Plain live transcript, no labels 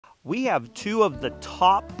we have two of the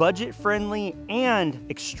top budget-friendly and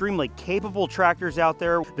extremely capable tractors out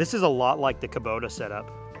there. This is a lot like the Kubota setup.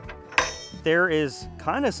 There is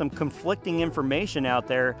kind of some conflicting information out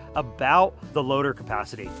there about the loader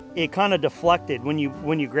capacity. It kind of deflected when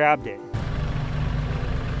you grabbed it.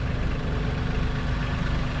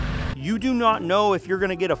 You do not know if you're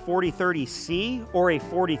gonna get a 4030C or a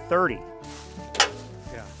 4030.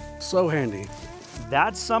 Yeah, so handy.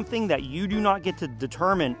 That's something that you do not get to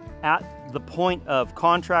determine at the point of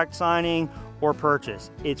contract signing or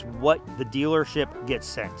purchase. It's what the dealership gets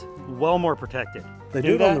sent. Well more protected. They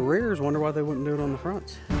do it on the rears, wonder why they wouldn't do it on the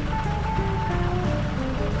fronts.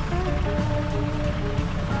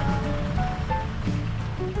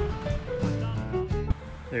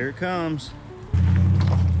 There it comes.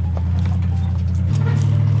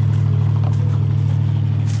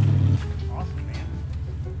 Awesome, man.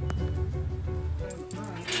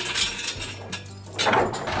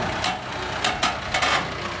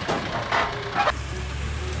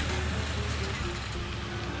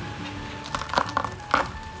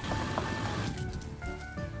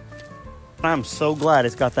 I'm so glad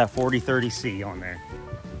it's got that 4030C on there.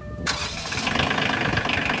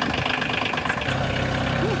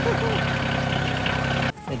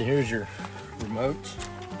 And here's your remote.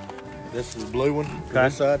 This is the blue one on Okay.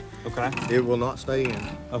 this side. Okay. It will not stay in.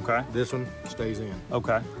 Okay. This one stays in.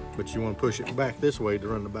 Okay. But you want to push it back this way to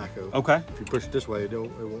run the backhoe. Okay. If you push it this way, it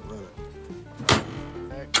won't run it.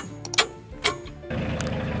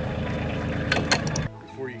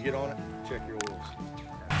 Before you get on it, check your oils.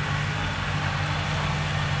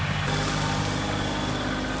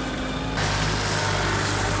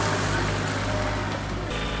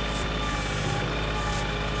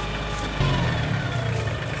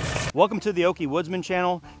 Welcome to the Okie Woodsman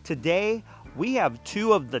channel. Today, we have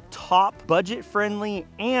two of the top budget-friendly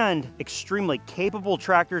and extremely capable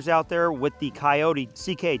tractors out there with the Kioti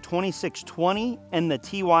CK2620 and the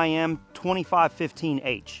TYM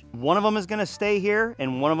 2515H. One of them is gonna stay here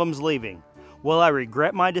and one of them's leaving. Will I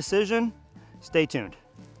regret my decision? Stay tuned.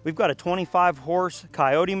 We've got a 25 horse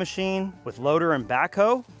Kioti machine with loader and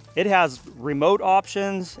backhoe. It has remote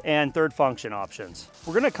options and third function options.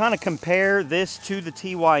 We're gonna kind of compare this to the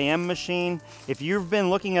TYM machine. If you've been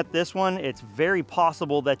looking at this one, it's very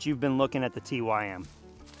possible that you've been looking at the TYM.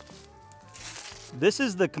 This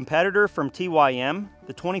is the competitor from TYM,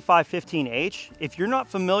 the 2515H. If you're not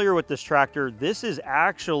familiar with this tractor, this is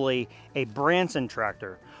actually a Branson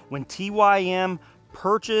tractor. When TYM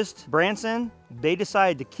purchased Branson, they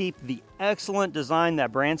decided to keep the excellent design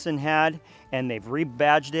that Branson had, and they've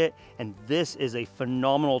rebadged it, and this is a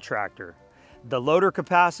phenomenal tractor. The loader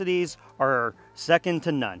capacities are second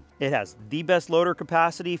to none. It has the best loader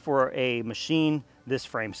capacity for a machine this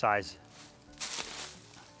frame size.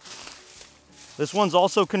 This one's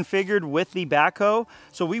also configured with the backhoe,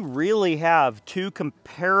 so we really have two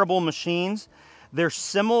comparable machines. They're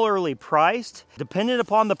similarly priced. Depending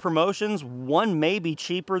upon the promotions, one may be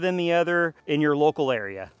cheaper than the other in your local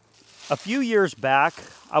area. A few years back,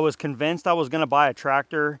 I was convinced I was gonna buy a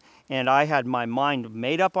tractor, and I had my mind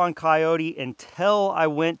made up on Kioti until I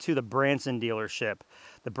went to the Branson dealership.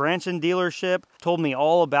 The Branson dealership told me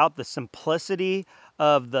all about the simplicity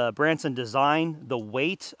of the Branson design, the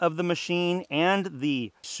weight of the machine, and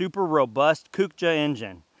the super robust Kukja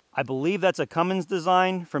engine. I believe that's a Cummins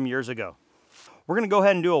design from years ago. We're gonna go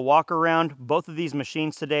ahead and do a walk around both of these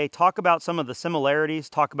machines today, talk about some of the similarities,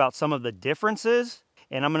 talk about some of the differences,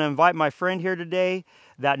 and I'm gonna invite my friend here today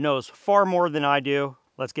that knows far more than I do.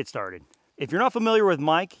 Let's get started. If you're not familiar with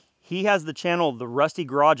Mike, he has the channel The Rusty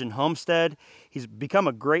Garage and Homestead. He's become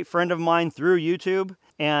a great friend of mine through YouTube,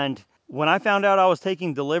 and when I found out I was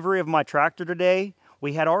taking delivery of my tractor today,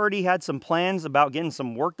 we had already had some plans about getting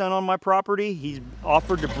some work done on my property. He's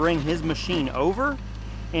offered to bring his machine over,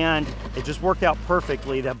 and it just worked out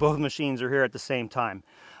perfectly that both machines are here at the same time.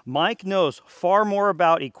 Mike knows far more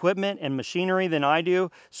about equipment and machinery than I do,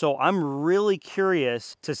 so I'm really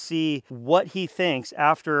curious to see what he thinks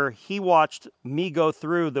after he watched me go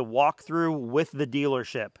through the walkthrough with the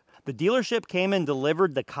dealership. The dealership came and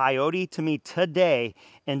delivered the Kioti to me today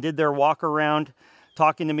and did their walk around,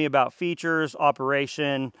 talking to me about features,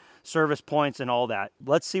 operation, service points, and all that.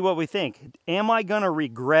 Let's see what we think. Am I gonna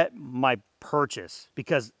regret my purchase?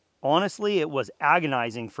 Because honestly, it was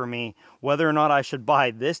agonizing for me whether or not I should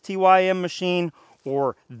buy this TYM machine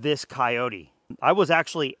or this Kioti. I was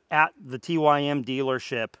actually at the TYM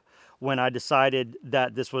dealership when I decided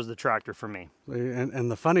that this was the tractor for me. And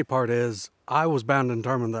the funny part is, I was bound and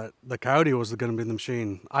determined that the Kioti was going to be the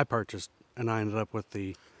machine I purchased, and I ended up with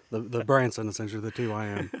the The Branson, essentially, the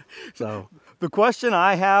TYM. So the question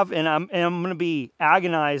I have, and I'm going to be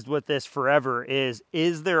agonized with this forever, is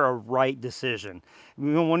there a right decision?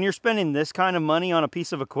 When you're spending this kind of money on a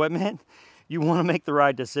piece of equipment, you want to make the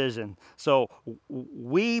right decision. So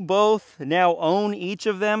we both now own each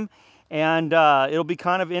of them, and it'll be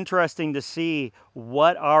kind of interesting to see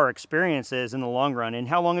what our experience is in the long run. And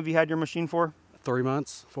how long have you had your machine for? 3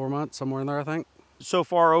 months, 4 months, somewhere in there, I think. So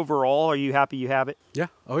far overall, are you happy you have it? Yeah.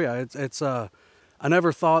 Oh yeah. It's I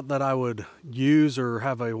never thought that I would use or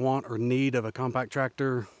have a want or need of a compact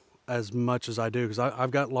tractor as much as I do, because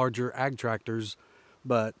I've got larger ag tractors,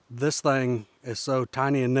 but this thing is so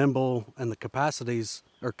tiny and nimble, and the capacities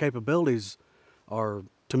or capabilities are,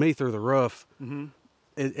 to me, through the roof. Mm-hmm.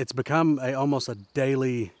 It's become almost a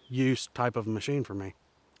daily use type of machine for me.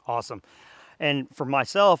 Awesome. And for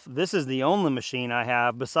myself, this is the only machine I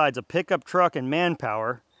have besides a pickup truck and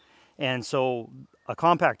manpower. And so a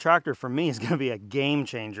compact tractor for me is going to be a game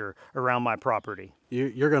changer around my property.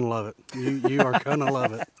 You're going to love it. You are going to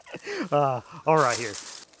love it. All right, here.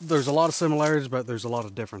 There's a lot of similarities, but there's a lot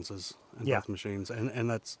of differences in Yeah. both machines.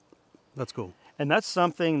 And that's cool. And that's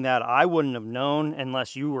something that I wouldn't have known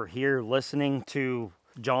unless you were here listening to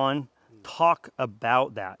John talk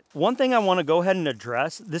about that. One thing I want to go ahead and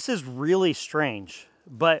address, this is really strange,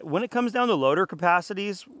 but when it comes down to loader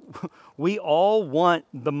capacities, we all want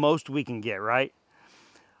the most we can get, right?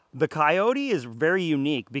 The Kioti is very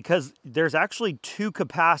unique because there's actually two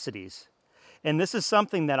capacities. And this is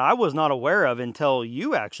something that I was not aware of until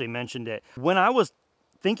you actually mentioned it. When I was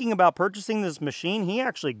thinking about purchasing this machine, he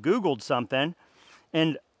actually Googled something.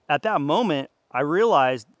 And at that moment, I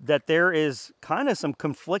realized that there is kind of some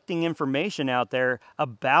conflicting information out there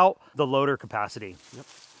about the loader capacity. Yep.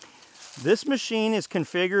 This machine is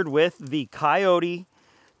configured with the Kioti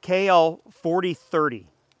KL4030,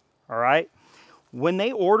 all right? When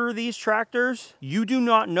they order these tractors, you do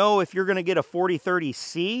not know if you're gonna get a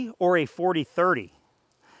 4030C or a 4030.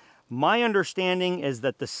 My understanding is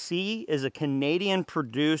that the C is a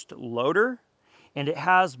Canadian-produced loader, and it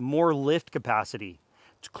has more lift capacity.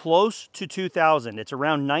 It's close to 2,000. It's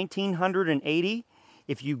around 1,980.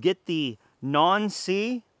 If you get the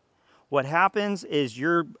non-C, what happens is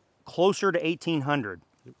you're closer to 1,800.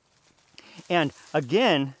 And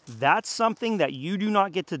again, that's something that you do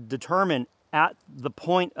not get to determine at the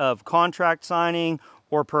point of contract signing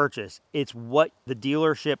or purchase. It's what the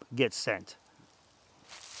dealership gets sent.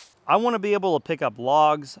 I want to be able to pick up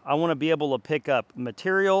logs. I want to be able to pick up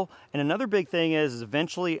material. And another big thing is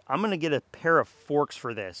eventually I'm going to get a pair of forks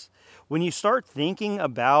for this. When you start thinking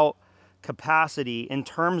about capacity in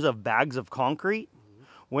terms of bags of concrete,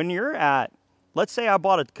 when you're at, let's say I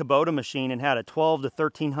bought a Kubota machine and had a 12 to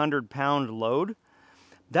 1,300 pound load,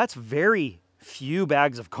 that's very few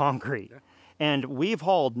bags of concrete. And we've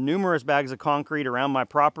hauled numerous bags of concrete around my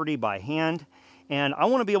property by hand, and I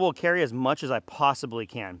want to be able to carry as much as I possibly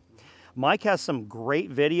can. Mike has some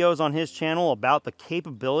great videos on his channel about the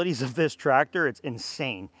capabilities of this tractor. It's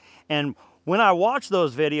insane. And when I watch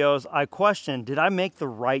those videos, I question, did I make the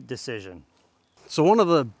right decision? So one of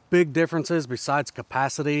the big differences besides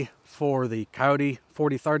capacity for the Kioti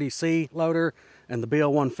 4030C loader and the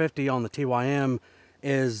BL150 on the TYM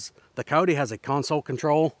is the Kioti has a console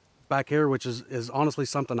control back here, which is honestly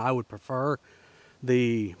something I would prefer.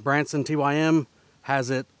 The Branson TYM has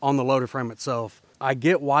it on the loader frame itself. I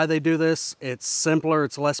get why they do this. It's simpler,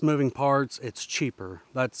 it's less moving parts, it's cheaper.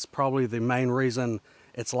 That's probably the main reason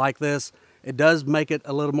it's like this. It does make it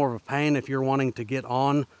a little more of a pain if you're wanting to get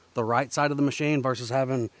on the right side of the machine versus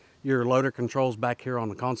having your loader controls back here on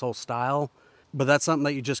the console style. But that's something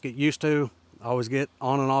that you just get used to. I always get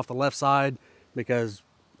on and off the left side because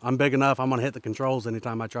I'm big enough, I'm gonna hit the controls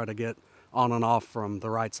anytime I try to get on and off from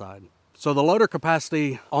the right side. So the loader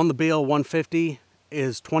capacity on the BL150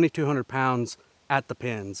 is 2,200 pounds at the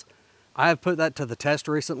pins. I have put that to the test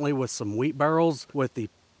recently with some wheat barrels. With the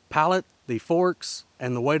pallet, the forks,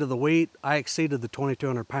 and the weight of the wheat, I exceeded the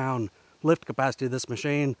 2,200 pound lift capacity of this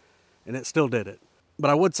machine, and it still did it.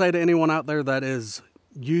 But I would say to anyone out there that is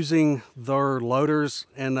using their loaders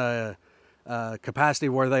in a capacity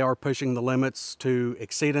where they are pushing the limits to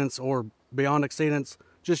exceedance or beyond exceedance,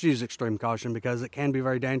 just use extreme caution because it can be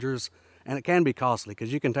very dangerous and it can be costly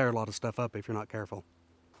because you can tear a lot of stuff up if you're not careful.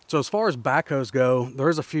 So as far as backhoes go,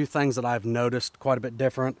 there's a few things that I've noticed quite a bit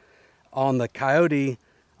different. On the Kioti,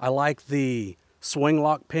 I like the swing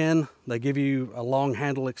lock pin. They give you a long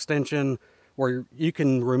handle extension where you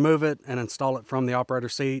can remove it and install it from the operator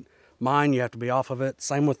seat. Mine, you have to be off of it.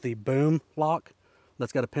 Same with the boom lock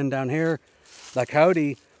that's got a pin down here. The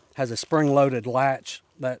Kioti has a spring-loaded latch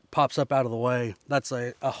that pops up out of the way. That's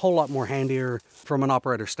a whole lot more handier from an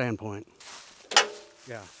operator standpoint.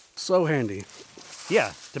 Yeah, so handy.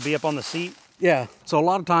 Yeah, to be up on the seat. Yeah, so a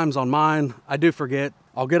lot of times on mine, I do forget.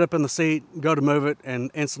 I'll get up in the seat, go to move it,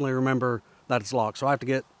 and instantly remember that it's locked. So I have to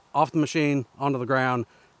get off the machine, onto the ground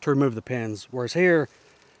to remove the pins. Whereas here,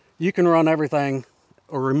 you can run everything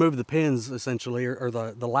or remove the pins essentially, or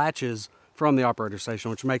the latches from the operator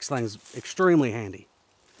station, which makes things extremely handy.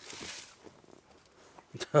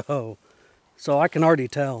 So I can already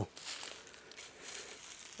tell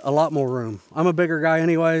a lot more room. I'm a bigger guy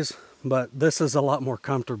anyways, but this is a lot more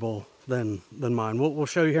comfortable than mine. We'll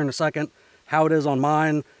show you here in a second how it is on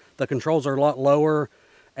mine. The controls are a lot lower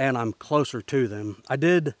and I'm closer to them. I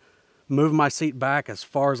did move my seat back as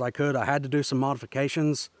far as I could. I had to do some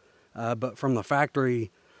modifications, but from the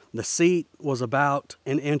factory, the seat was about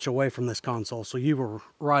an inch away from this console, so you were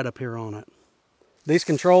right up here on it. These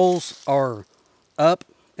controls are up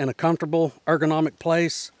in a comfortable ergonomic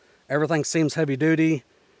place. Everything seems heavy duty,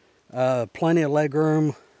 plenty of leg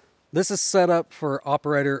room. This is set up for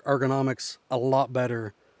operator ergonomics a lot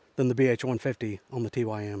better than the BH150 on the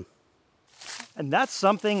TYM. And that's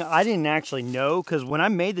something I didn't actually know, because when I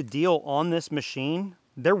made the deal on this machine,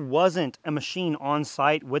 there wasn't a machine on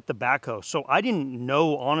site with the Backhoe. So I didn't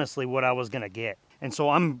know honestly what I was gonna get. And so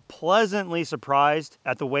I'm pleasantly surprised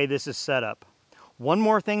at the way this is set up. One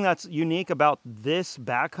more thing that's unique about this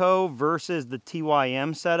Backhoe versus the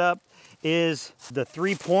TYM setup is the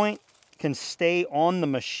 3-point can stay on the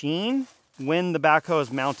machine when the Backhoe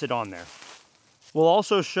is mounted on there. We'll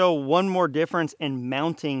also show one more difference in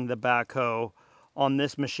mounting the Backhoe on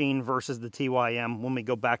this machine versus the TYM when we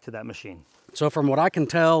go back to that machine. So from what I can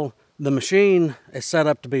tell, the machine is set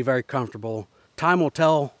up to be very comfortable. Time will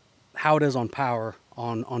tell how it is on power,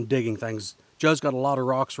 on digging things. Joe's got a lot of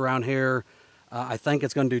rocks around here. I think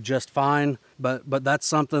it's going to do just fine, but that's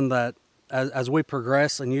something that as we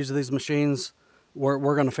progress and use these machines,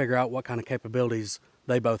 we're going to figure out what kind of capabilities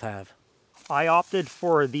they both have. I opted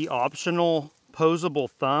for the optional posable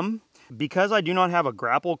thumb. Because I do not have a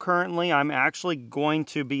grapple currently, I'm actually going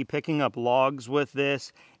to be picking up logs with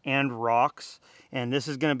this and rocks, and this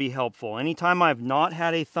is going to be helpful. Anytime I've not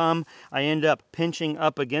had a thumb, I end up pinching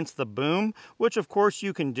up against the boom, which of course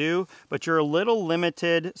you can do, but you're a little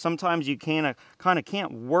limited. Sometimes you kind of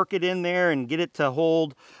can't work it in there and get it to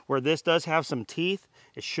hold. Where this does have some teeth,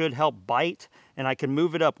 it should help bite, and I can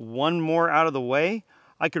move it up one more out of the way.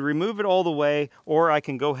 I could remove it all the way, or I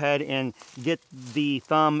can go ahead and get the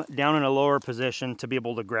thumb down in a lower position to be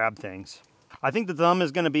able to grab things. I think the thumb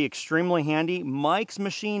is going to be extremely handy. Mike's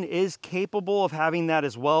machine is capable of having that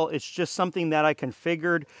as well. It's just something that I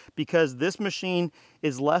configured because this machine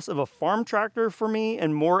is less of a farm tractor for me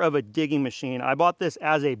and more of a digging machine. I bought this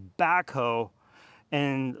as a backhoe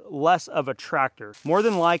and less of a tractor. More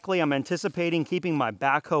than likely, I'm anticipating keeping my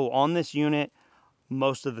backhoe on this unit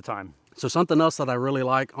most of the time. So something else that I really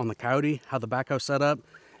like on the Kioti, how the Backhoe set up,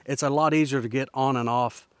 it's a lot easier to get on and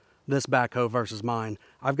off this Backhoe versus mine.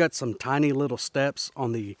 I've got some tiny little steps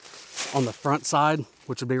on the front side,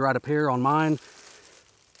 which would be right up here on mine.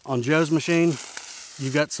 On Joe's machine,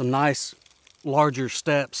 you've got some nice larger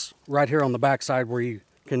steps right here on the back side where you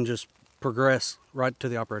can just progress right to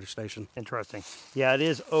the operator station. Interesting. Yeah, it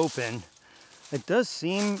is open. It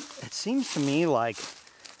seems to me like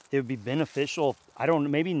it would be beneficial. I don't know,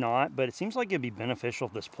 maybe not, but it seems like it'd be beneficial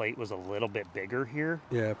if this plate was a little bit bigger here.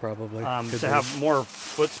 Yeah, probably. To have more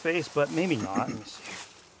foot space, but maybe not. Let me see.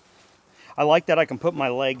 I like that I can put my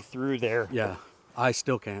leg through there. Yeah, I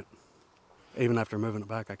still can't. Even after moving it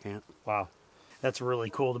back, I can't. Wow. That's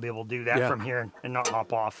really cool to be able to do that from here and not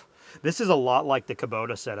hop off. This is a lot like the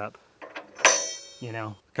Kubota setup, you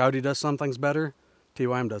know. Kioti does some things better,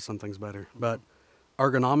 TYM does some things better, but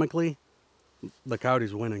ergonomically, the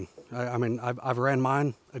Kioti's winning. I mean, I've ran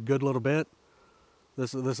mine a good little bit.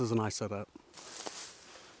 This is a nice setup.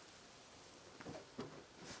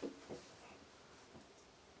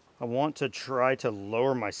 I want to try to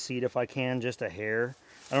lower my seat if I can, just a hair.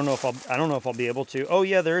 I don't know if I'll be able to. Oh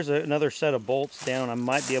yeah, there's another set of bolts down. I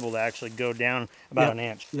might be able to actually go down about an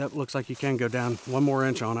inch. Yep, looks like you can go down 1 more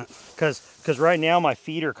inch on it. Because right now my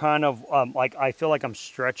feet are kind of like, I feel like I'm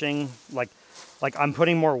stretching, like I'm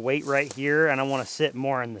putting more weight right here, and I want to sit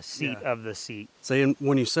more in the seat of the seat. See, and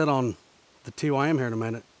when you sit on the TYM here in a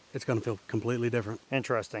minute, it's going to feel completely different.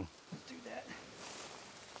 Interesting. Let's do that.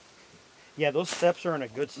 Yeah, those steps are in a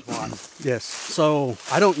good spot. Yes. So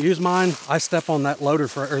I don't use mine. I step on that loader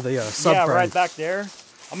or the subframe. Yeah, right back there.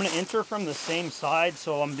 I'm going to enter from the same side,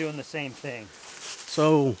 so I'm doing the same thing.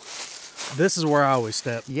 So this is where I always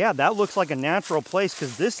step. Yeah, that looks like a natural place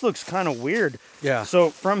because this looks kind of weird. Yeah. So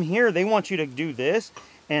from here, they want you to do this,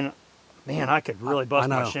 And man, I could really bust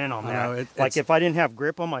my shin on that. Like if I didn't have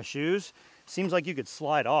grip on my shoes, seems like you could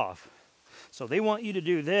slide off. So they want you to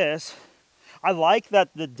do this. I like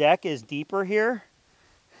that the deck is deeper here.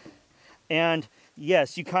 And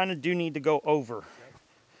yes, you kind of do need to go over.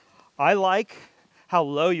 I like how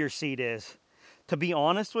low your seat is. To be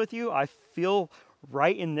honest with you, I feel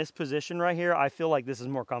right in this position right here, I feel like this is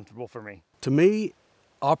more comfortable for me. To me,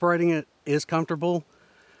 operating it is comfortable.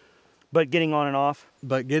 But getting on and off?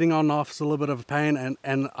 But getting on and off is a little bit of a pain.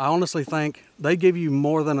 And I honestly think they give you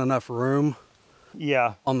more than enough room.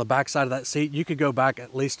 Yeah. On the back side of that seat. You could go back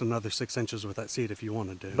at least another 6 inches with that seat if you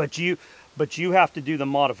wanted to. But you have to do the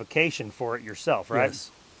modification for it yourself, right?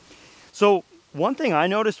 Yes. So one thing I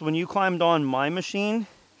noticed when you climbed on my machine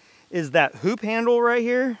is that hoop handle right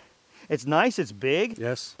here. It's nice, it's big.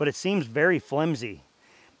 Yes. But it seems very flimsy.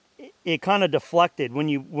 It kind of deflected when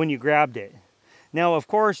you grabbed it. Now, of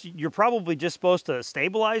course, you're probably just supposed to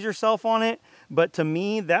stabilize yourself on it, but to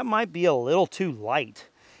me, that might be a little too light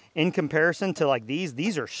in comparison to like these.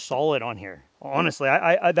 These are solid on here. Honestly,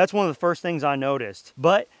 I that's one of the first things I noticed.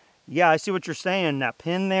 But yeah, I see what you're saying, that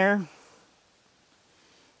pin there.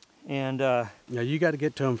 And yeah, you got to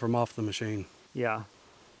get to them from off the machine. Yeah.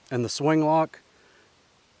 And the swing lock,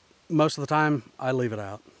 most of the time, I leave it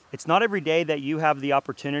out. It's not every day that you have the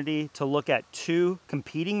opportunity to look at two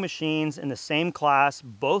competing machines in the same class,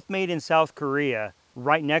 both made in South Korea,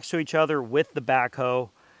 right next to each other with the backhoe.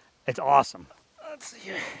 It's awesome. Let's see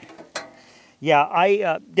here.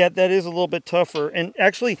 Yeah, that is a little bit tougher. And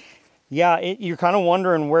actually, yeah, you're kind of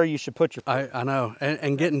wondering where you should put your... I know.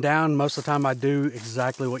 And getting down, most of the time I do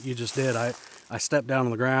exactly what you just did. I step down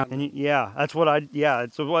on the ground. And yeah, that's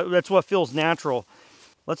what feels natural.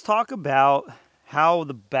 Let's talk about how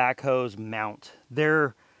the backhoes mount.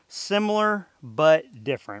 They're similar but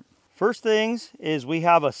different. First things is we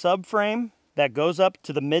have a subframe that goes up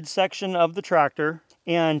to the midsection of the tractor,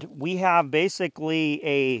 and we have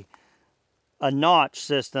basically a notch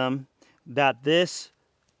system that this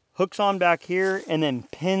hooks on back here and then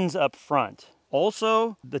pins up front.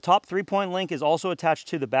 Also, the top 3-point link is also attached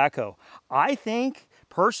to the backhoe. I think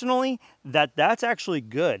personally that that's actually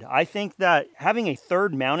good. I think that having a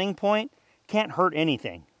third mounting point can't hurt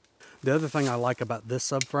anything. The other thing I like about this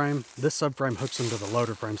subframe hooks into the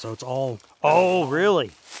loader frame, so it's all... Oh,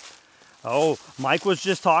 really? Oh, Mike was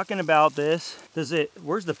just talking about this.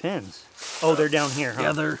 Where's the pins? Oh, they're down here, huh?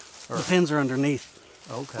 Yeah, the pins are underneath.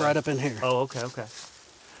 Okay. Right up in here. Oh, okay.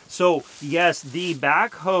 So, yes, the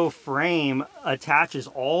backhoe frame attaches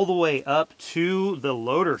all the way up to the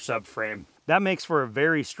loader subframe. That makes for a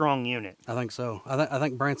very strong unit. I think so. I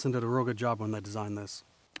think Branson did a real good job when they designed this.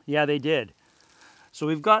 Yeah, they did. So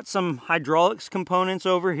we've got some hydraulics components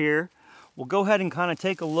over here. We'll go ahead and kind of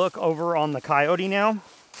take a look over on the Kioti now.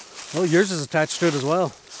 Well, yours is attached to it as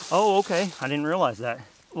well. Oh, okay. I didn't realize that.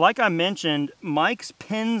 Like I mentioned, Mike's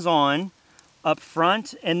pins on up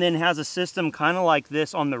front and then has a system kind of like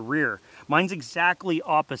this on the rear. Mine's exactly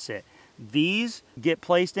opposite. These get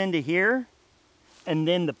placed into here and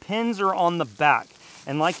then the pins are on the back.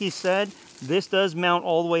 And like he said, this does mount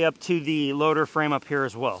all the way up to the loader frame up here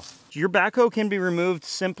as well. Your backhoe can be removed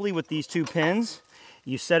simply with these two pins.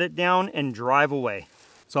 You set it down and drive away.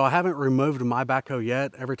 So I haven't removed my backhoe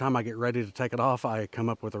yet. Every time I get ready to take it off, I come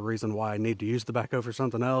up with a reason why I need to use the backhoe for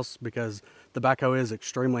something else, because the backhoe is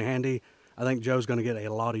extremely handy. I think Joe's going to get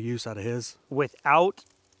a lot of use out of his. Without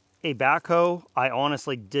a backhoe, I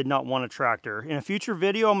honestly did not want a tractor. In a future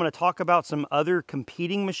video, I'm going to talk about some other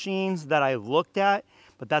competing machines that I looked at,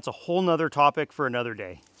 but that's a whole nother topic for another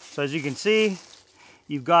day. So as you can see,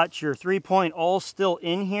 you've got your 3-point all still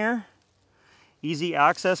in here. Easy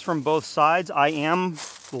access from both sides. I am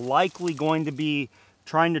likely going to be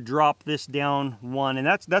trying to drop this down one, and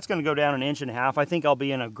that's going to go down 1.5 inches. I think I'll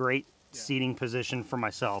be in a great seating position for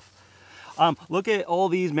myself. Look at all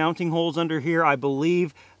these mounting holes under here. I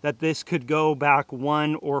believe that this could go back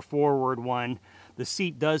one or forward one. The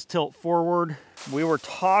seat does tilt forward. We were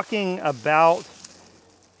talking about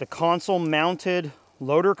the console mounted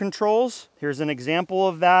loader controls. Here's an example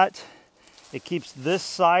of that. It keeps this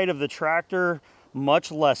side of the tractor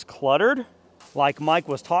much less cluttered. Like Mike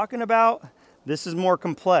was talking about, this is more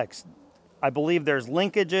complex. I believe there's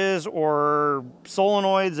linkages or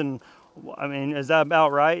solenoids, and I mean, is that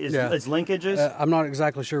about right? It's linkages? I'm not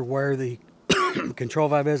exactly sure where the control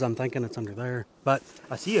valve is. I'm thinking it's under there, but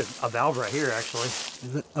I see a valve right here, actually.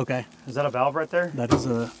 Is it? Okay. Is that a valve right there? That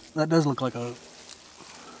does look like a...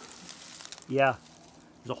 Yeah,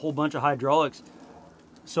 there's a whole bunch of hydraulics.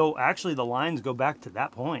 So actually the lines go back to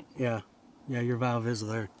that point. Yeah, your valve is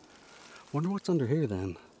there. Wonder what's under here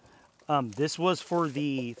then. This was for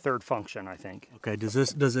the third function, I think. Okay, do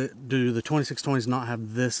the 2620s not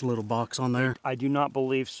have this little box on there? I do not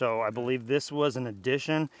believe so. I believe this was an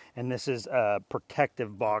addition, and this is a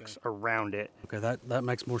protective box around it. Okay, that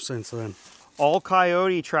makes more sense then. All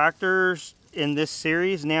Kioti tractors in this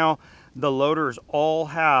series now, the loaders all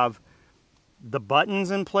have the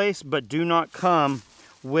buttons in place, but do not come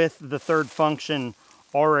with the third function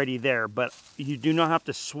already there. But you do not have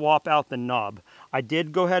to swap out the knob. I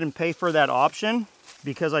did go ahead and pay for that option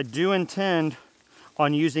because I do intend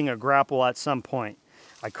on using a grapple at some point.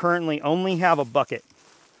 I currently only have a bucket.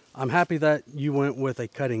 I'm happy that you went with a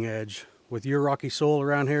cutting edge. With your rocky soil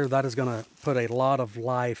around here, that is gonna put a lot of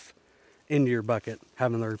life into your bucket,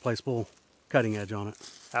 having the replaceable cutting edge on it.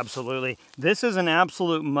 Absolutely. This is an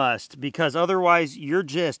absolute must because otherwise you're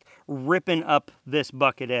just ripping up this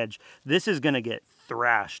bucket edge. This is gonna get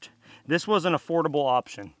thrashed. This was an affordable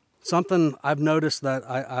option. Something I've noticed that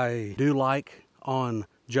I do like on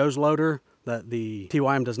Joe's loader that the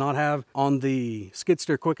TYM does not have, on the skid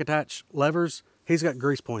steer quick attach levers, he's got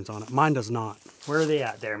grease points on it. Mine does not. Where are they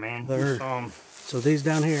at there, man? So these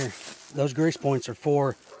down here, those grease points are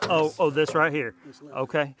for... Oh, this right here.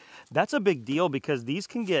 Okay. That's a big deal because these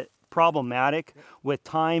can get problematic with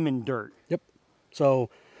time and dirt. Yep. So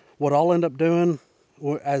what I'll end up doing,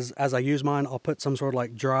 as I use mine, I'll put some sort of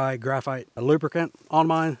like dry graphite lubricant on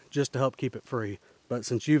mine just to help keep it free. But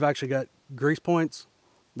since you've actually got grease points,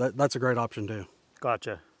 that's a great option too.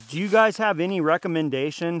 Gotcha. Do you guys have any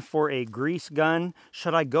recommendation for a grease gun?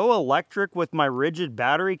 Should I go electric with my rigid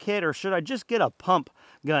battery kit, or should I just get a pump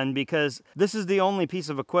gun because this is the only piece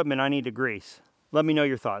of equipment I need to grease? Let me know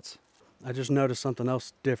your thoughts. I just noticed something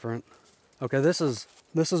else different. Okay, this is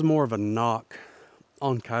more of a knock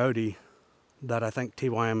on Kioti that I think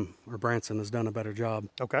TYM or Branson has done a better job.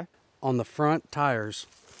 Okay. On the front tires,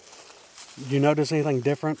 do you notice anything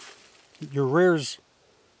different? Your rears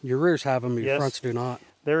have them, your fronts do not.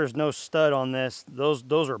 There is no stud on this.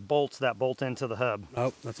 Those are bolts that bolt into the hub.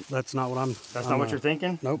 Nope, that's not what I'm... That's not what you're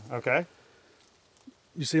thinking? Nope. Okay.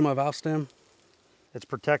 You see my valve stem? It's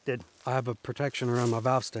protected. I have a protection around my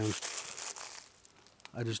valve stem.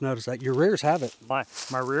 I just noticed that. Your rears have it. My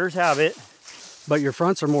rears have it. But your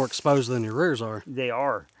fronts are more exposed than your rears are. They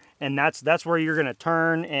are. And that's where you're gonna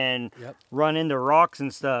turn and run into rocks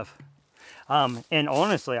and stuff. And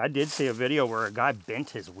honestly, I did see a video where a guy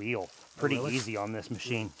bent his wheel pretty easy on this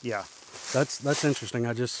machine. Yeah. That's interesting.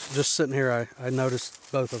 I just sitting here, I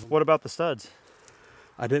noticed both of them. What about the studs?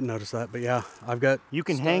 I didn't notice that, but yeah, I've got You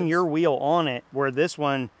can hang your wheel on it, where this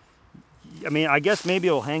one, I mean, I guess maybe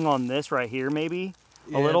it'll hang on this right here maybe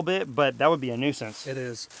a little bit, but that would be a nuisance. It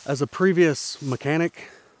is. As a previous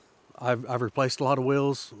mechanic, I've replaced a lot of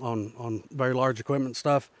wheels on very large equipment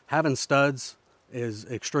stuff. Having studs is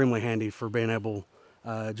extremely handy for being able,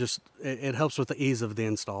 it helps with the ease of the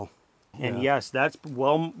install. And yes, that's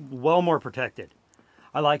well more protected.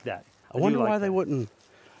 I like that. I wonder why they wouldn't.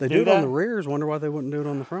 They do it on the rears. Wonder why they wouldn't do it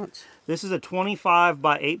on the fronts. This is a 25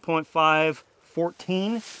 by 8.5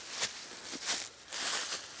 14.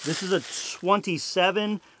 This is a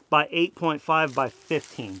 27 by 8.5 by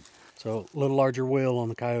 15. So a little larger wheel on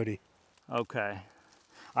the Kioti. Okay.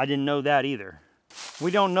 I didn't know that either. We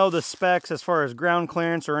don't know the specs as far as ground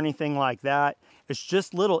clearance or anything like that. It's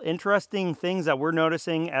just little interesting things that we're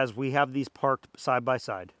noticing as we have these parked side by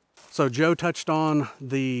side. So Joe touched on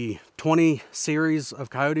the 20 series of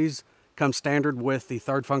Kiotis come standard with the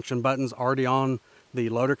third function buttons already on the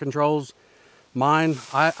loader controls. Mine,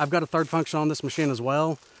 I've got a third function on this machine as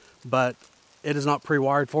well, but it is not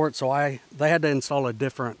pre-wired for it, so they had to install a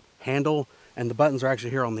different handle, and the buttons are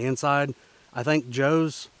actually here on the inside. I think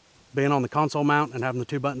Joe's being on the console mount and having the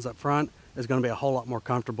two buttons up front is going to be a whole lot more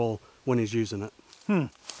comfortable when he's using it. I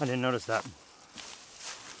didn't notice that.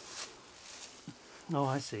 Oh,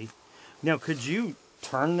 I see. Now, could you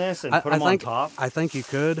turn this and put them on top? I think you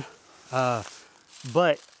could.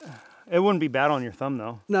 But it wouldn't be bad on your thumb,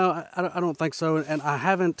 though. No, I don't think so. And I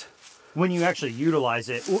haven't... When you actually utilize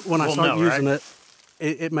it, when I start using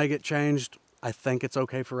it may get changed. I think it's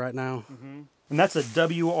okay for right now. And that's a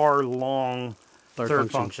WR long third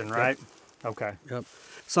function, right? Yep. Okay. Yep.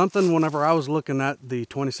 Something, whenever I was looking at the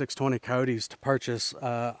 2620 Kiotis to purchase,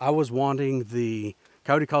 I was wanting the...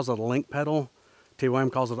 Kioti calls it a link pedal.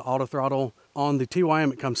 TYM calls it auto throttle. On the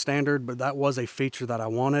TYM it comes standard, but that was a feature that I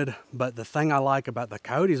wanted. But the thing I like about the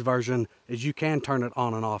Kioti's version is you can turn it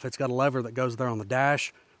on and off. It's got a lever that goes there on the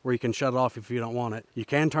dash where you can shut it off if you don't want it. You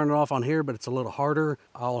can turn it off on here, but it's a little harder.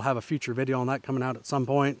 I'll have a future video on that coming out at some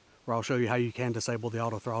point where I'll show you how you can disable the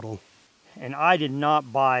auto throttle. And I did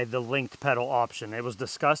not buy the linked pedal option. It was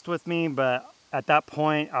discussed with me, but at that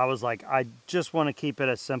point, I was like, I just want to keep it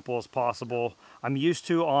as simple as possible. I'm used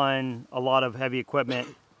to, on a lot of heavy equipment,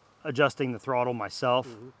 adjusting the throttle myself.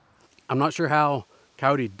 I'm not sure how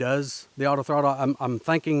Kioti does the auto throttle. I'm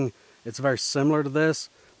thinking it's very similar to this,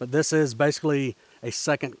 but this is basically a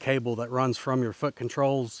second cable that runs from your foot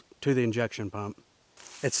controls to the injection pump.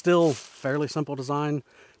 It's still fairly simple design.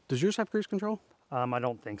 Does yours have cruise control? I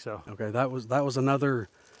don't think so. Okay, that was another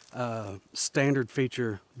standard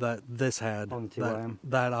feature that this had. On the TYM.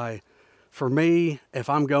 That for me, if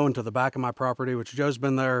I'm going to the back of my property, which Joe's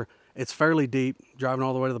been there, it's fairly deep, driving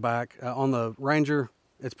all the way to the back. On the Ranger,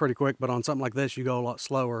 it's pretty quick, but on something like this, you go a lot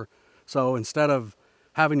slower. So instead of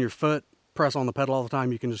having your foot press on the pedal all the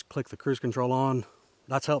time, you can just click the cruise control on.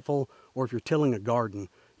 That's helpful. Or if you're tilling a garden,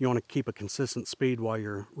 you want to keep a consistent speed while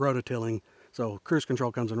you're rototilling. So cruise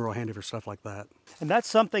control comes in real handy for stuff like that. And that's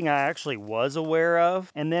something I actually was aware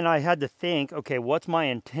of. And then I had to think, okay, what's my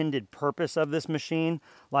intended purpose of this machine?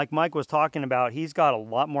 Like Mike was talking about, he's got a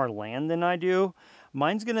lot more land than I do.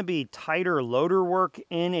 Mine's gonna be tighter loader work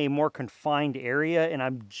in a more confined area, and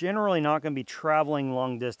I'm generally not gonna be traveling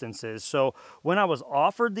long distances. So when I was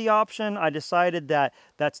offered the option, I decided that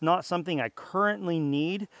that's not something I currently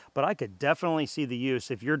need, but I could definitely see the use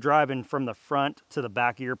if you're driving from the front to the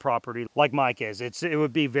back of your property like Mike is. It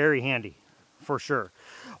would be very handy, for sure.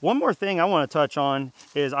 One more thing I wanna touch on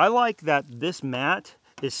is I like that this mat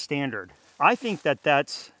is standard. I think that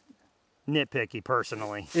that's nitpicky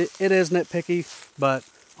personally. It is nitpicky, but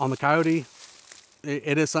on the Kioti,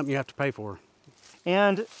 it is something you have to pay for.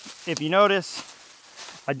 And if you notice,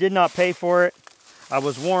 I did not pay for it. I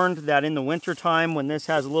was warned that in the winter time, when this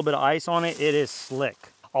has a little bit of ice on it, it is slick.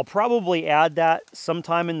 I'll probably add that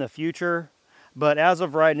sometime in the future, but as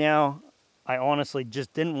of right now, I honestly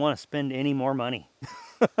just didn't want to spend any more money.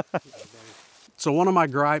 So one of my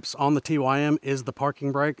gripes on the TYM is the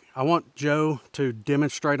parking brake. I want Joe to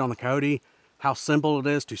demonstrate on the Kioti how simple it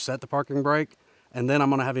is to set the parking brake, and then I'm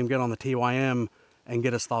gonna have him get on the TYM and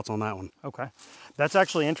get his thoughts on that one. Okay. That's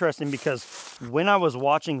actually interesting because when I was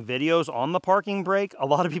watching videos on the parking brake, a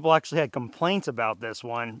lot of people actually had complaints about this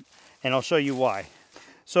one, and I'll show you why.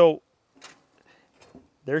 So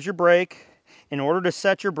there's your brake. In order to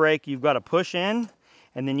set your brake, you've got to push in,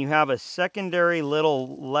 and then you have a secondary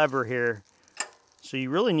little lever here. So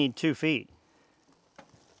you really need 2 feet.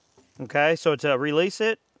 Okay, so to release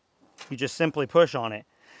it, you just simply push on it.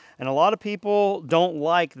 And a lot of people don't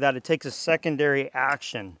like that it takes a secondary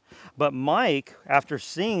action. But Mike, after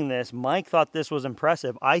seeing this, Mike thought this was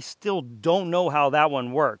impressive. I still don't know how that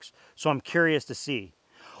one works, so I'm curious to see.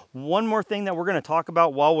 One more thing that we're going to talk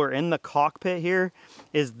about while we're in the cockpit here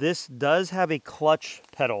is this does have a clutch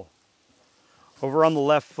pedal over on the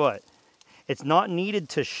left foot. It's not needed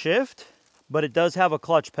to shift, but it does have a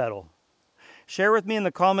clutch pedal. Share with me in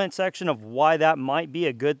the comment section of why that might be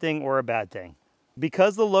a good thing or a bad thing.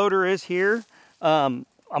 Because the loader is here, I'm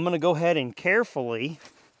gonna go ahead and carefully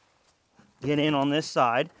get in on this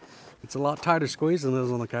side. It's a lot tighter squeeze than it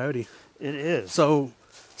is on the Kioti. It is. So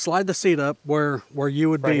slide the seat up where you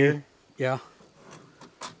would Right be. here? Yeah.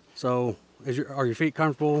 So are your feet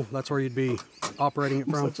comfortable? That's where you'd be operating it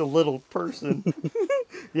from. Such a little person.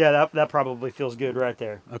 Yeah, that probably feels good right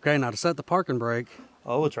there. Okay, now to set the parking brake.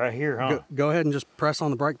 Oh, it's right here, huh? Go ahead and just press on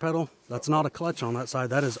the brake pedal. That's not a clutch on that side.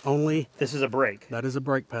 That is only... This is a brake. That is a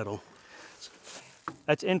brake pedal.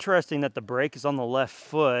 That's interesting that the brake is on the left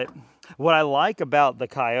foot. What I like about the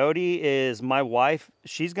Kioti is my wife,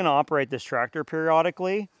 she's going to operate this tractor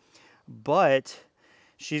periodically, but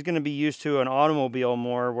she's going to be used to an automobile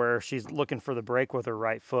more where she's looking for the brake with her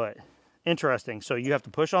right foot. Interesting. So you have to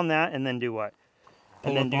push on that and then do what?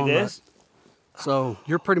 And then do this? So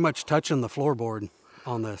you're pretty much touching the floorboard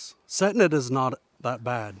on this. Setting it is not that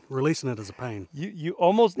bad. Releasing it is a pain. You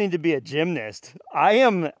almost need to be a gymnast. I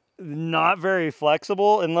am not very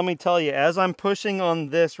flexible, and let me tell you, as I'm pushing on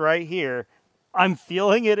this right here, I'm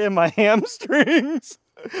feeling it in my hamstrings.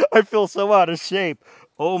 I feel so out of shape.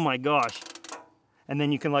 Oh my gosh. And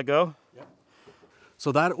then you can let go? Yep.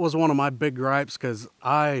 So that was one of my big gripes because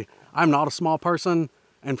I'm not a small person,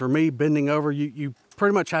 and for me, bending over, you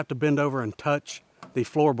pretty much have to bend over and touch the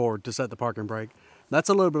floorboard to set the parking brake. That's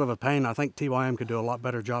a little bit of a pain. I think TYM could do a lot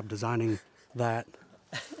better job designing that.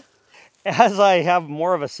 As I have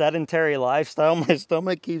more of a sedentary lifestyle, my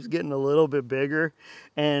stomach keeps getting a little bit bigger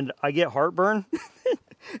and I get heartburn.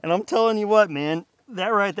 And I'm telling you what, man,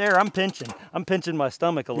 that right there, I'm pinching my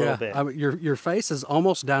stomach a little bit. Your face is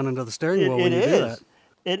almost down into the steering wheel when you do that.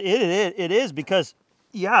 It is because,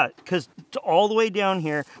 yeah, because all the way down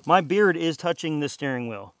here, my beard is touching the steering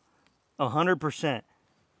wheel, 100%.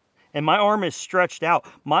 And my arm is stretched out.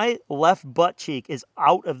 My left butt cheek is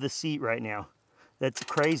out of the seat right now. That's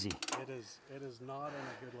crazy. It is not in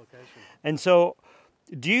a good location. And so,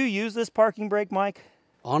 do you use this parking brake, Mike?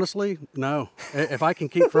 Honestly, no. If I can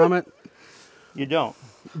keep from it. You don't.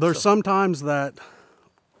 There's sometimes that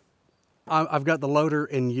I've got the loader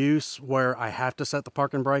in use where I have to set the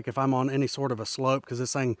parking brake if I'm on any sort of a slope, because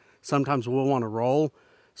this thing sometimes will want to roll.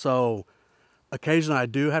 So occasionally I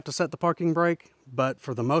do have to set the parking brake, but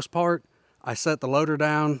for the most part, I set the loader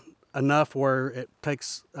down enough where it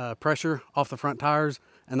takes pressure off the front tires,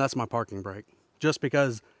 and that's my parking brake, just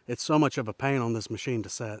because it's so much of a pain on this machine to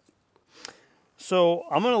set. So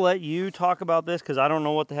I'm going to let you talk about this because I don't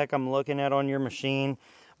know what the heck I'm looking at on your machine,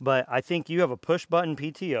 but I think you have a push button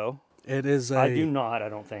PTO. It is I do not, I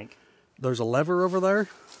don't think. There's a lever over there.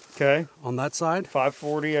 Okay. On that side.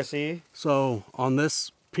 540, I see. So on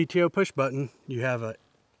this PTO push button, you have a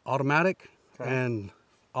automatic and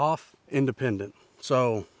off independent.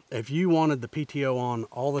 So if you wanted the PTO on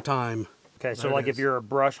all the time. Okay, so like if you're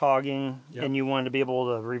brush hogging and you wanted to be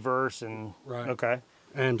able to reverse and, okay.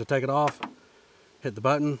 And to take it off, hit the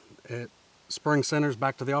button, it spring centers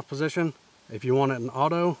back to the off position. If you want it in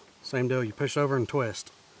auto, same deal, you push over and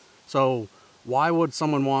twist. So why would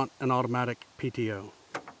someone want an automatic PTO?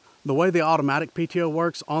 The way the automatic PTO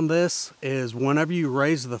works on this is whenever you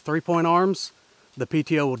raise the 3-point arms, the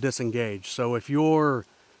PTO will disengage. So if you're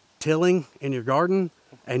tilling in your garden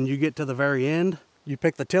and you get to the very end, you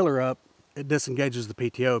pick the tiller up, it disengages the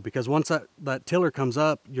PTO, because once that tiller comes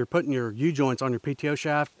up, you're putting your U-joints on your PTO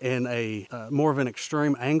shaft in a more of an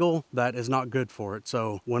extreme angle that is not good for it.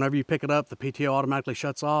 So whenever you pick it up, the PTO automatically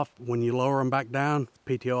shuts off. When you lower them back down,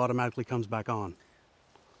 PTO automatically comes back on.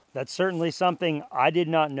 That's certainly something I did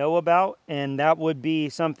not know about, and that would be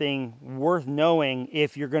something worth knowing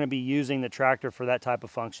if you're going to be using the tractor for that type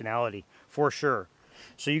of functionality, for sure.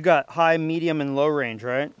 So you got high, medium, and low range,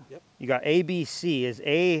 right? Yep. You got A, B, C. Is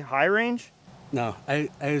A high range? No, A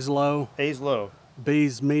is low. A's low.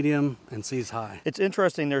 B's medium, and C's high. It's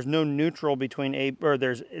interesting. There's no neutral between A, or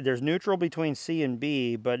there's neutral between C and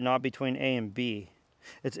B, but not between A and B.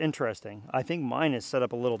 It's interesting. I think mine is set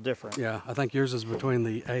up a little different. Yeah, I think yours is between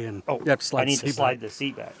the A and. Oh, you have to slide I need the seat to slide back. the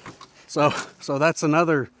seat back. So that's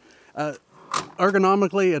another.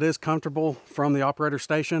 Ergonomically, it is comfortable from the operator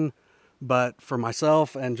station, but for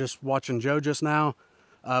myself and just watching Joe just now,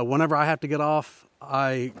 whenever I have to get off,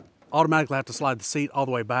 I automatically have to slide the seat all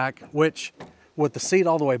the way back, which with the seat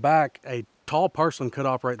all the way back, a tall person could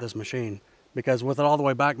operate this machine, because with it all the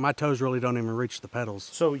way back, my toes really don't even reach the pedals.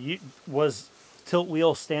 So was tilt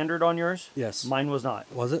wheel standard on yours? Yes. Mine was not.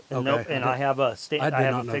 Was it? Okay. Nope, and I have a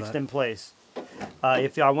fixed in place.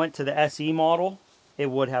 If I went to the SE model,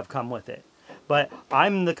 it would have come with it. But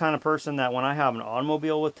I'm the kind of person that when I have an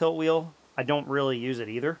automobile with tilt wheel, I don't really use it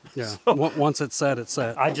either. Yeah. So once it's set, it's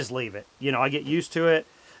set. I just leave it. You know, I get used to it.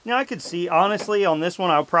 Now I could see, honestly, on this one,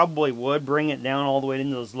 I probably would bring it down all the way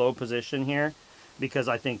into this low position here, because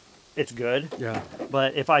I think it's good. Yeah.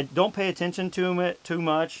 But if I don't pay attention to it too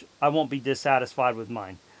much, I won't be dissatisfied with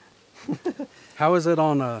mine. How is it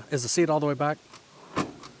on, is the seat all the way back?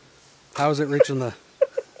 How is it reaching the...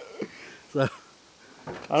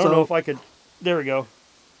 I don't know if I could, there we go.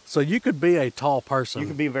 So you could be a tall person. You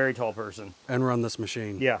could be a very tall person. And run this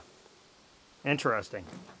machine. Yeah. Interesting.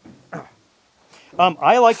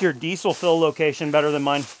 I like your diesel fill location better than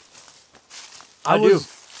mine. I do.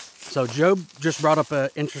 So Joe just brought up an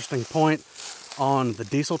interesting point on the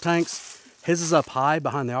diesel tanks. His is up high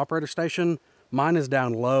behind the operator station. Mine is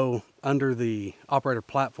down low under the operator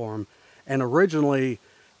platform. And originally,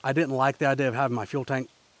 I didn't like the idea of having my fuel tank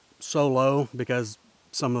so low, because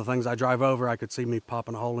some of the things I drive over, I could see me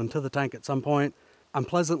popping a hole into the tank at some point. I'm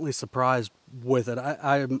pleasantly surprised with it.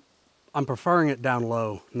 I'm preferring it down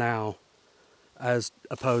low now as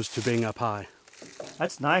opposed to being up high.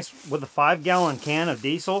 That's nice. With a 5-gallon can of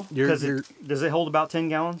diesel, does it hold about 10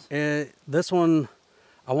 gallons? This one,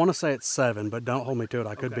 I want to say it's 7, but don't hold me to it.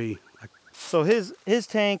 I could be. So his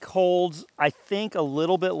tank holds, I think, a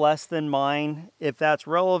little bit less than mine. If that's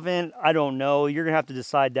relevant, I don't know. You're going to have to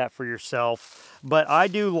decide that for yourself. But I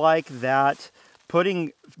do like that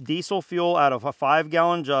putting diesel fuel out of a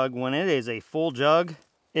 5-gallon jug, when it is a full jug,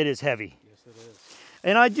 it is heavy. Yes, it is.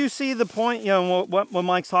 And I do see the point, you know, what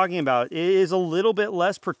Mike's talking about. It is a little bit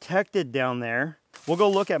less protected down there. We'll go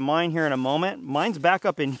look at mine here in a moment. Mine's back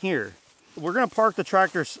up in here. We're going to park the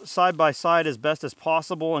tractors side by side as best as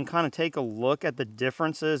possible and kind of take a look at the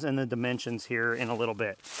differences in the dimensions here in a little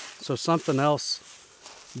bit. So something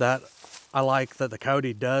else that I like that the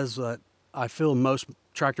Kioti does that I feel most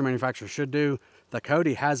tractor manufacturers should do, the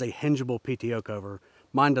Kioti has a hingeable PTO cover.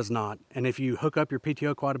 Mine does not. And if you hook up your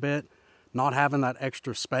PTO quite a bit, not having that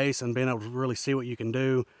extra space and being able to really see what you can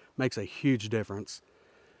do makes a huge difference.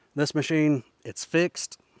 This machine, it's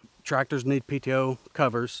fixed. Tractors need PTO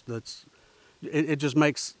covers. It just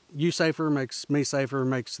makes you safer, makes me safer,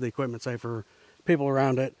 makes the equipment safer, people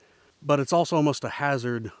around it. But it's also almost a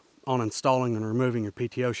hazard on installing and removing your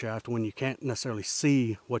PTO shaft when you can't necessarily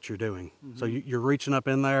see what you're doing. So you're reaching up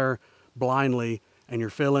in there blindly and you're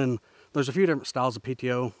feeling. There's a few different styles of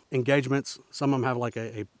PTO engagements. Some of them have like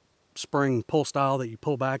a spring pull style that you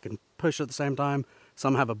pull back and push at the same time.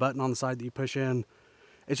 Some have a button on the side that you push in.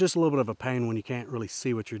 It's just a little bit of a pain when you can't really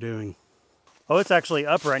see what you're doing. Oh, it's actually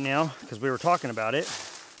up right now because we were talking about it.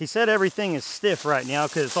 He said everything is stiff right now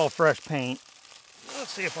because it's all fresh paint.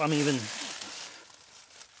 Let's see if I'm even,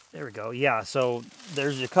 there we go. Yeah, so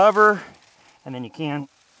there's your cover and then you can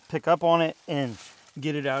pick up on it and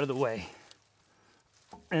get it out of the way.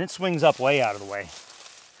 And it swings up way out of the way.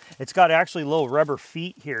 It's got actually little rubber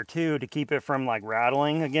feet here too to keep it from like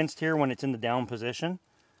rattling against here when it's in the down position.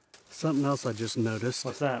 Something else I just noticed.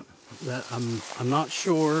 What's that? That I'm not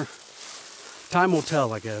sure. Time will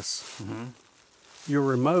tell, I guess. Your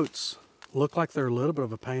remotes look like they're a little bit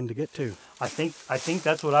of a pain to get to. I think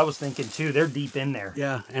that's what I was thinking too. They're deep in there.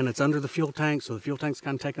 Yeah, and it's under the fuel tank, so the fuel tank's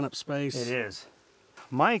kind of taking up space. It is.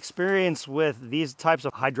 My experience with these types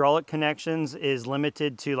of hydraulic connections is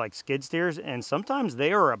limited to like skid steers, and sometimes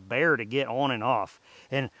they are a bear to get on and off.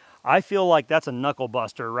 And I feel like that's a knuckle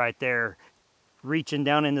buster right there, reaching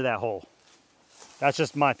down into that hole. That's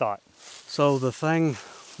just my thought. So the thing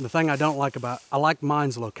I don't like I like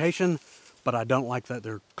mine's location, but I don't like that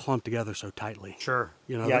they're clumped together so tightly. Sure.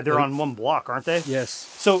 You know, yeah, they're on one block, aren't they? Yes.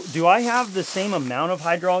 So do I have the same amount of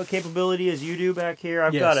hydraulic capability as you do back here?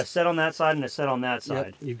 I've got a set on that side and a set on that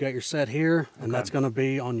side. Yep. You've got your set here, and that's going to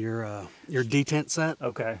be on your detent set.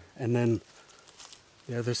 Okay. And then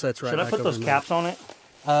the other set's right Should I put those caps on it?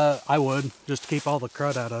 I would, just to keep all the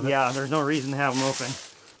crud out of it. Yeah, there's no reason to have them open.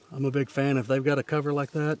 I'm a big fan. If they've got a cover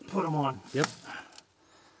like that, put them on. Yep.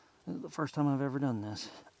 This is the first time I've ever done this.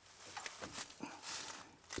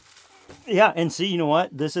 Yeah, and see, you know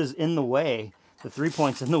what? This is in the way. The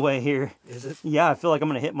 3-point's in the way here. Is it? Yeah, I feel like I'm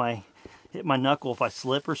gonna hit my knuckle if I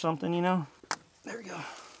slip or something, you know? There we go.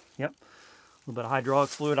 Yep. A little bit of hydraulic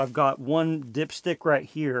fluid. I've got one dipstick right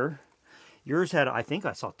here. Yours had, I think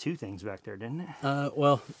I saw 2 things back there, didn't it?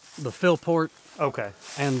 Well, the fill port. Okay.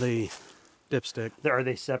 And the dipstick. Are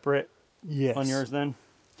they separate? Yes. On yours then?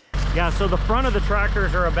 Yeah, so the front of the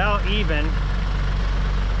tractors are about even.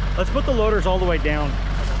 Let's put the loaders all the way down.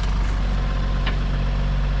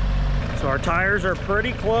 So our tires are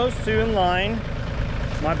pretty close to in line.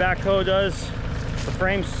 My backhoe does, the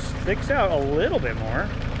frame sticks out a little bit more.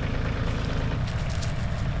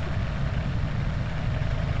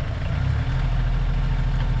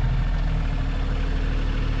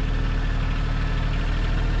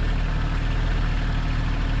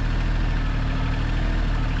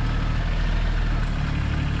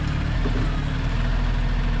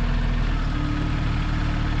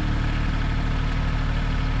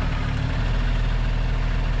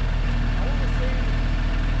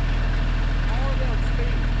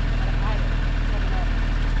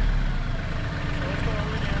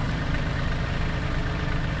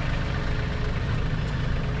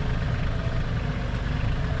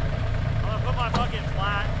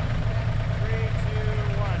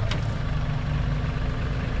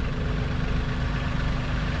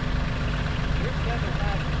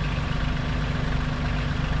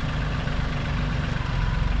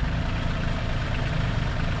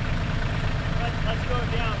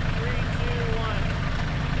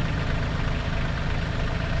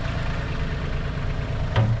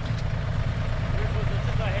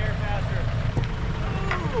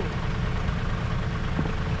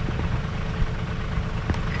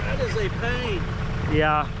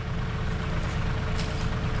 Yeah.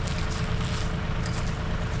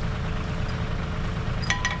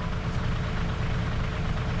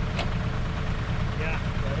 Yeah,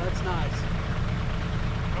 that's nice.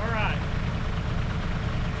 All right.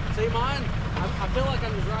 See mine? I feel like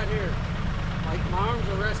I'm just right here. Like my arms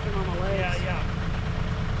are resting on my legs. Yeah, yeah.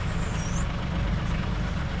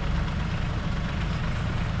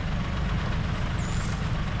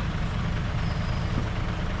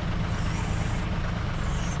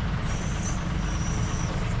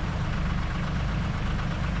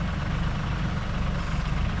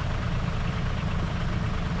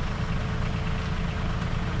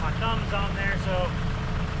 Thumbs on there, so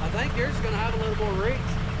I think yours is going to have a little more reach.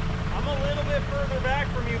 I'm a little bit further back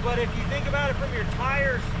from you, but if you think about it from your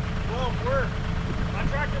tires, well, my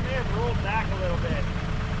tractor may have rolled back a little bit.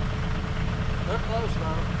 They're close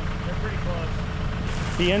though. They're pretty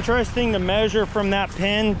close. Be interesting to measure from that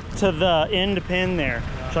pin to the end pin there.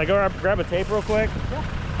 Yeah. Should I go grab a tape real quick? Yeah.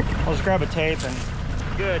 I'll just grab a tape and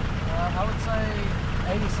good. I would say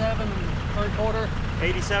 87 3/4.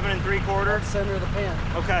 87 3/4. Center of the pin.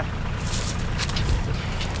 Okay.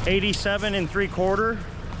 87 3/4.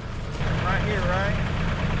 Right here, right?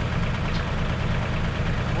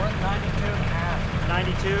 We're at 92.5.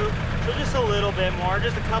 92. So just a little bit more,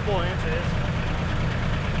 just a couple inches.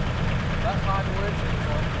 About 5 more inches.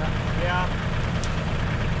 So, Yeah.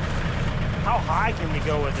 How high can we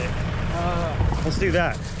go with it? Let's do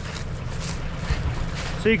that.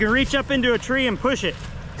 So you can reach up into a tree and push it.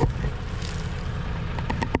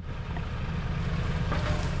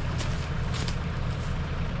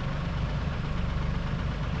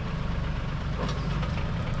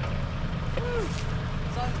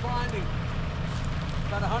 Sun's blinding.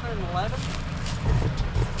 About 111.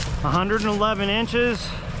 111 inches.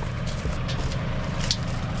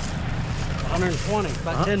 120.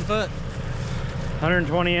 About 10 foot.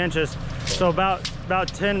 120 inches. So about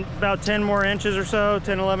 10 more inches or so,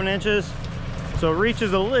 10, 11 inches. So it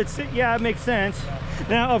reaches a little, yeah, it makes sense.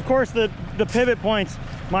 Now, of course, the pivot points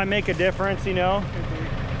might make a difference, you know.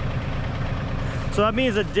 So that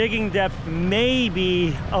means the digging depth may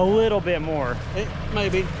be a little bit more. It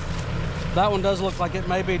maybe. That one does look like it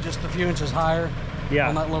may be just a few inches higher. Yeah.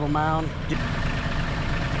 On that little mound.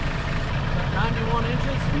 91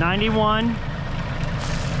 inches? 91.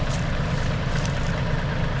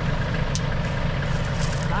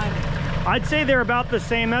 90. I'd say they're about the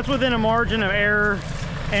same. That's within a margin of error.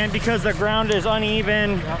 And because the ground is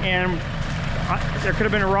uneven and there could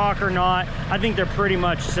have been a rock or not, I think they're pretty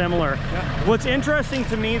much similar. Yeah. What's interesting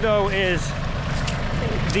to me though is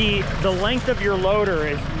the length of your loader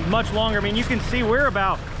is much longer. I mean, you can see we're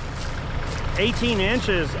about 18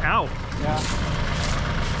 inches out. Yeah.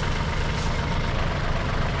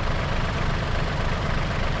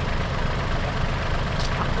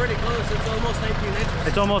 Pretty close. It's almost 18 inches.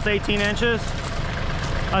 It's almost 18 inches.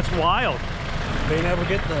 That's wild. Being able to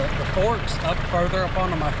get the forks up further up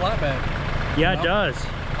onto my flatbed. Yeah, you know? it does.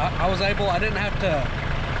 I was able, I didn't have to,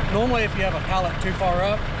 normally if you have a pallet too far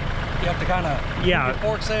up, you have to kind of put your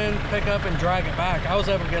forks in, pick up and drag it back. I was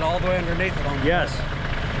able to get all the way underneath it on the Yes.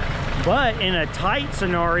 bed. But in a tight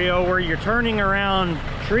scenario where you're turning around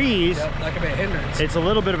trees, Yep, that could be a hindrance. it's a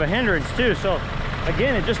little bit of a hindrance too. So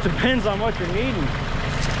again, it just depends on what you're needing.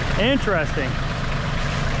 Interesting.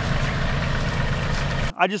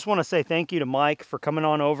 I just want to say thank you to Mike for coming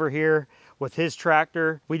on over here with his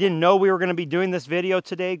tractor. We didn't know we were going to be doing this video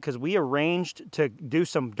today because we arranged to do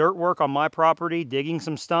some dirt work on my property, digging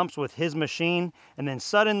some stumps with his machine, and then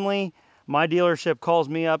suddenly my dealership calls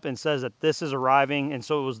me up and says that this is arriving, and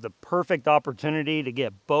so it was the perfect opportunity to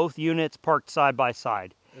get both units parked side by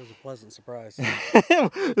side. It was a pleasant surprise.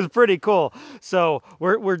 It was pretty cool. So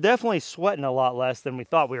we're definitely sweating a lot less than we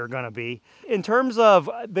thought we were going to be. In terms of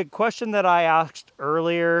the question that I asked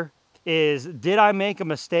earlier is, did I make a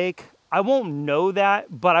mistake? I won't know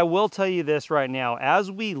that, but I will tell you this right now. As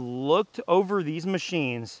we looked over these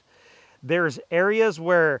machines, there's areas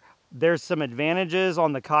where there's some advantages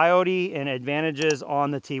on the Kioti and advantages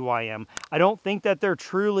on the TYM. I don't think that there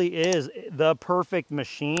truly is the perfect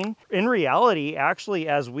machine. In reality, actually,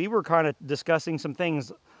 as we were kind of discussing some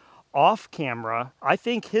things off camera, I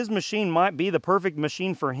think his machine might be the perfect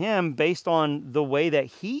machine for him based on the way that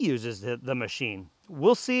he uses the machine.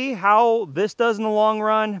 We'll see how this does in the long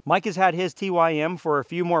run. Mike has had his TYM for a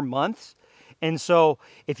few more months. And so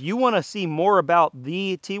if you want to see more about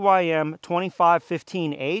the TYM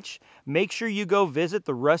 2515H, make sure you go visit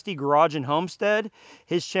the Rusty Garage and Homestead.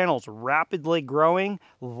 His channel's rapidly growing,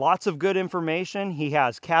 lots of good information. He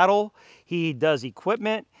has cattle, he does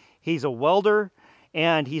equipment, he's a welder,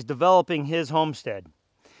 and he's developing his homestead.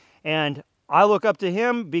 And I look up to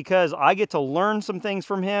him because I get to learn some things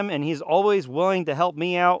from him, and he's always willing to help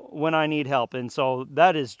me out when I need help. And so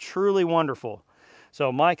that is truly wonderful. So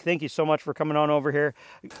Mike, thank you so much for coming on over here.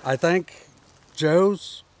 I think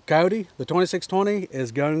Joe's Kioti, the 2620,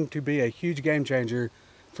 is going to be a huge game changer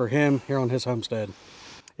for him here on his homestead.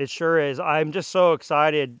 It sure is. I'm just so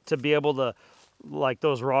excited to be able to, like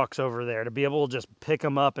those rocks over there, to be able to just pick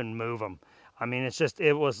them up and move them. I mean,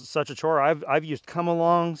 it was such a chore. I've used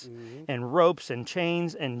come-alongs and ropes and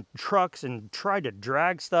chains and trucks and tried to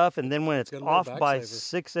drag stuff, and then when it's off by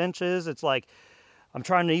 6 inches, it's like I'm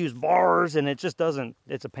trying to use bars and it just doesn't,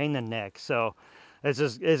 it's a pain in the neck. So it's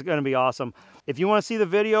going to be awesome. If you want to see the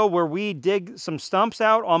video where we dig some stumps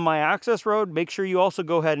out on my access road, make sure you also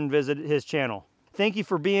go ahead and visit his channel. Thank you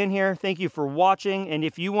for being here. Thank you for watching. And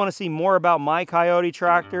if you want to see more about my Kioti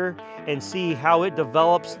tractor and see how it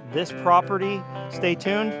develops this property, stay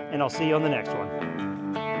tuned and I'll see you on the next one.